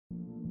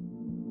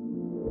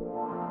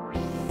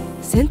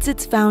Since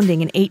its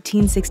founding in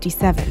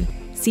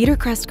 1867, Cedar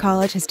Crest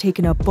College has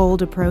taken a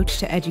bold approach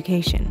to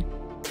education,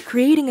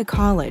 creating a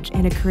college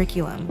and a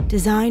curriculum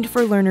designed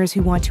for learners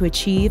who want to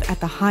achieve at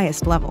the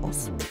highest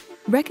levels.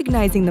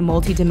 Recognizing the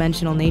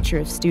multidimensional nature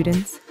of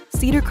students,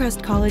 Cedar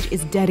Crest College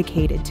is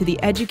dedicated to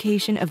the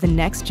education of the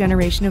next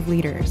generation of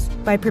leaders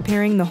by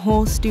preparing the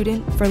whole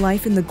student for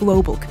life in the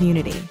global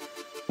community.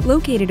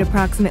 Located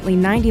approximately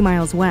 90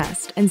 miles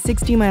west and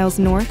 60 miles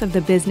north of the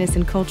business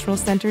and cultural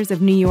centers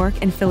of New York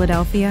and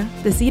Philadelphia,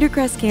 the Cedar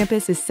Crest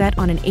campus is set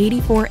on an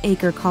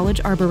 84-acre college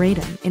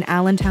arboretum in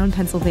Allentown,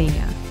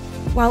 Pennsylvania.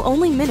 While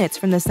only minutes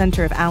from the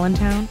center of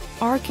Allentown,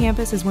 our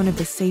campus is one of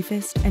the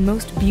safest and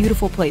most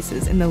beautiful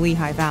places in the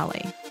Lehigh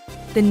Valley.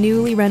 The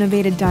newly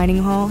renovated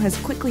dining hall has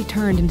quickly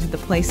turned into the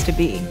place to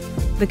be.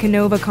 The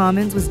Canova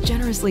Commons was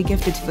generously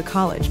gifted to the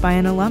college by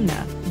an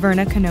alumna,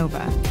 Verna Canova.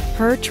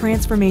 Her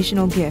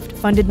transformational gift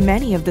funded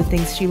many of the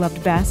things she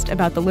loved best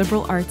about the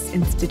liberal arts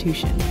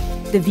institution.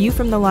 The view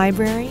from the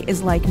library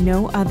is like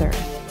no other.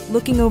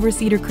 Looking over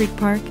Cedar Creek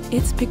Park,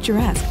 it's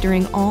picturesque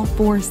during all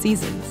 4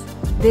 seasons.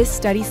 This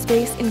study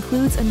space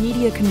includes a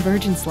media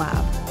convergence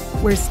lab,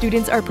 where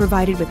students are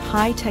provided with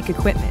high-tech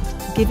equipment,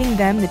 giving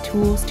them the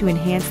tools to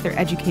enhance their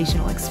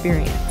educational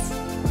experience.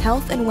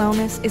 Health and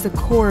wellness is a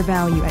core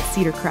value at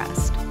Cedar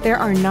Crest. There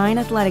are 9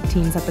 athletic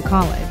teams at the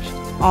college,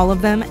 all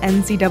of them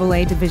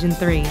NCAA Division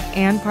III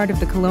and part of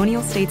the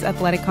Colonial States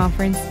Athletic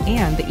Conference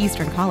and the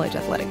Eastern College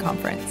Athletic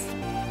Conference.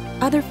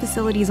 Other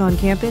facilities on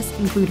campus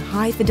include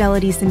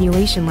high-fidelity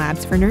simulation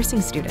labs for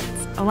nursing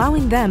students,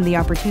 allowing them the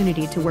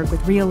opportunity to work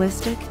with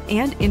realistic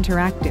and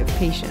interactive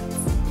patients.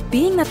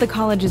 Being that the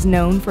college is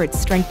known for its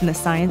strength in the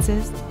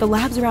sciences, the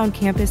labs around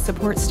campus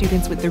support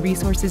students with the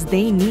resources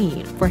they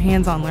need for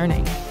hands-on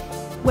learning.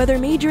 Whether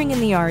majoring in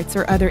the arts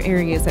or other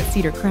areas at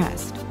Cedar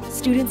Crest,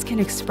 students can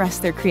express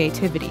their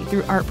creativity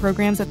through art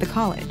programs at the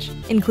college,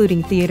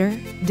 including theater,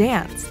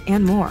 dance,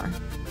 and more.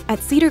 At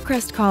Cedar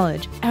Crest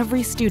College,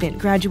 every student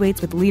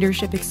graduates with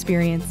leadership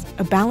experience,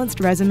 a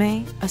balanced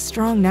resume, a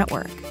strong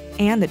network,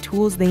 and the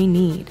tools they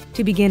need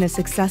to begin a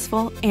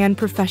successful and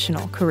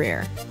professional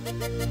career.